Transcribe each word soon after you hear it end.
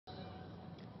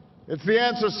It's the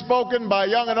answer spoken by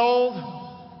young and old,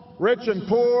 rich and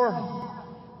poor,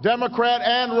 Democrat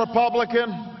and Republican,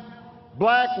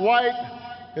 black,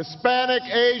 white, Hispanic,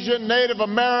 Asian, Native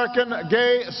American,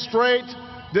 gay, straight,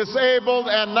 disabled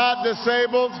and not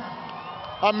disabled,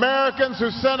 Americans who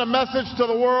send a message to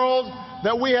the world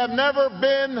that we have never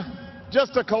been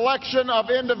just a collection of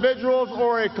individuals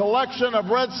or a collection of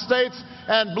red states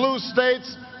and blue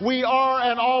states. We are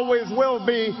and always will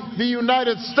be the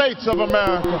United States of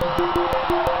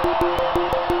America.